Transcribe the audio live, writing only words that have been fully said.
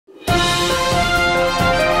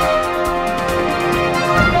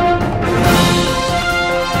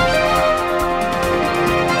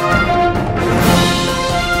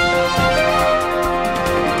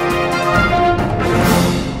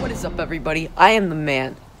everybody? I am the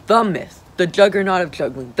man, the myth, the juggernaut of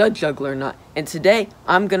juggling, the juggler knot, and today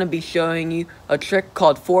I'm going to be showing you a trick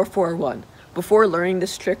called 4-4-1. Before learning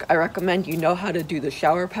this trick, I recommend you know how to do the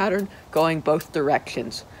shower pattern going both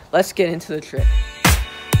directions. Let's get into the trick.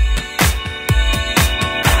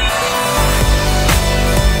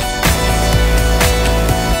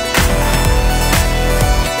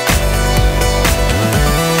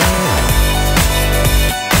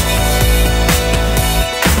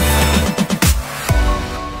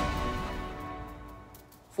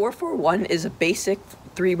 Four-4-1 is a basic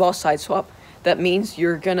 3-ball side swap. That means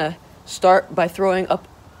you're gonna start by throwing up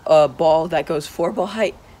a ball that goes 4-ball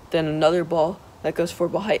height, then another ball that goes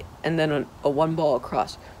 4-ball height, and then a 1 ball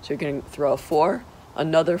across. So you're gonna throw a 4,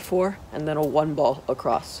 another 4, and then a 1 ball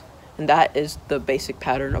across. And that is the basic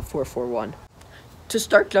pattern of 4-4-1. To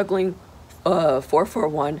start juggling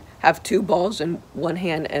 4-4-1, have 2 balls in one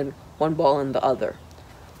hand and 1 ball in the other.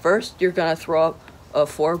 First, you're gonna throw up a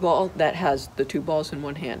 4-ball that has the 2 balls in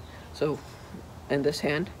one hand. So in this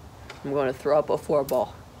hand, I'm going to throw up a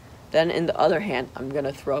 4-ball. Then in the other hand, I'm going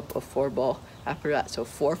to throw up a 4-ball after that. So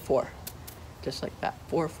 4-4, just like that,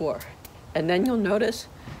 4-4. And then you'll notice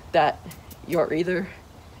that you're either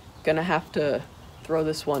going to have to throw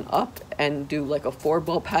this one up and do like a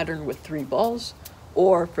 4-ball pattern with 3 balls,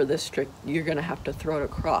 or for this trick, you're going to have to throw it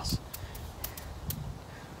across.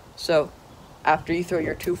 So after you throw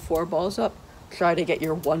your 2 4-balls up, try to get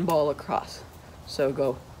your 1 ball across. So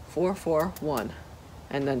go 4-4-1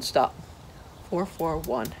 and then stop.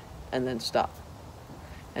 4-4-1 and then stop.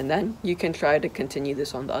 And then you can try to continue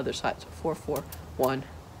this on the other side. So 4-4-1,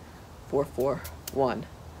 4-4-1,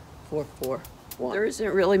 4-4-1. There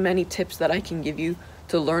isn't really many tips that I can give you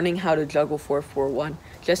to learning how to juggle 4-4-1.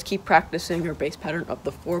 Just keep practicing your base pattern of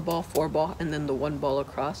the 4-ball, and then the 1 ball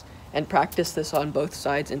across, and practice this on both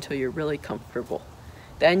sides until you're really comfortable.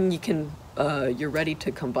 Then you can, you're ready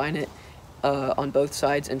to combine it on both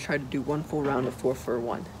sides and try to do 1 full round of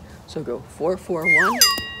 4-4-1. So go 4-4-1,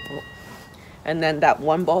 and then that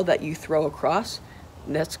 1 ball that you throw across,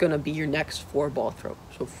 that's going to be your next 4-ball throw.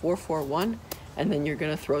 So 4-4-1, and then you're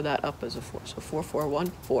going to throw that up as a 4. So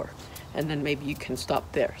 4-4-1, 4. And then maybe you can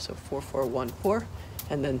stop there. So 4-4-1, 4,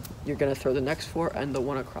 and then you're going to throw the next 4 and the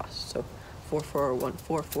 1 across. So 4-4-1,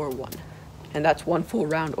 4-4-1. And that's 1 full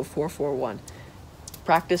round of 4-4-1.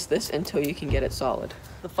 Practice this until you can get it solid.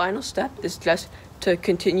 The final step is just to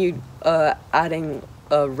continue adding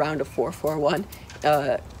a round of 4-4-1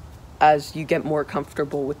 as you get more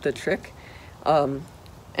comfortable with the trick.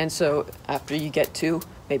 And so after you get 2,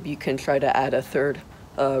 maybe you can try to add a third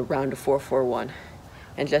round of 4-4-1.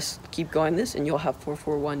 And just keep going this and you'll have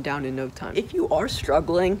 4-4-1 down in no time. If you are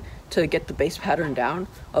struggling to get the base pattern down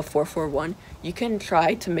of 4-4-1, you can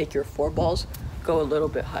try to make your 4 balls go a little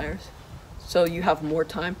bit higher, so you have more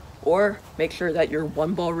time, or make sure that your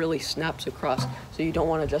 1 ball really snaps across. So you don't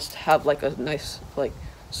want to just have like a nice like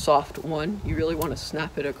soft 1, you really want to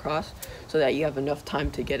snap it across so that you have enough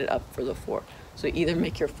time to get it up for the 4. So either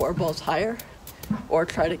make your 4 balls higher or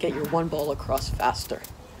try to get your 1 ball across faster.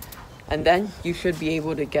 And then you should be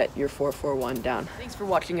able to get your 4-4-1 down. Thanks for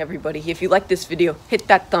watching, everybody. If you like this video, hit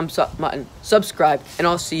that thumbs up button, subscribe, and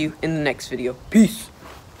I'll see you in the next video. Peace!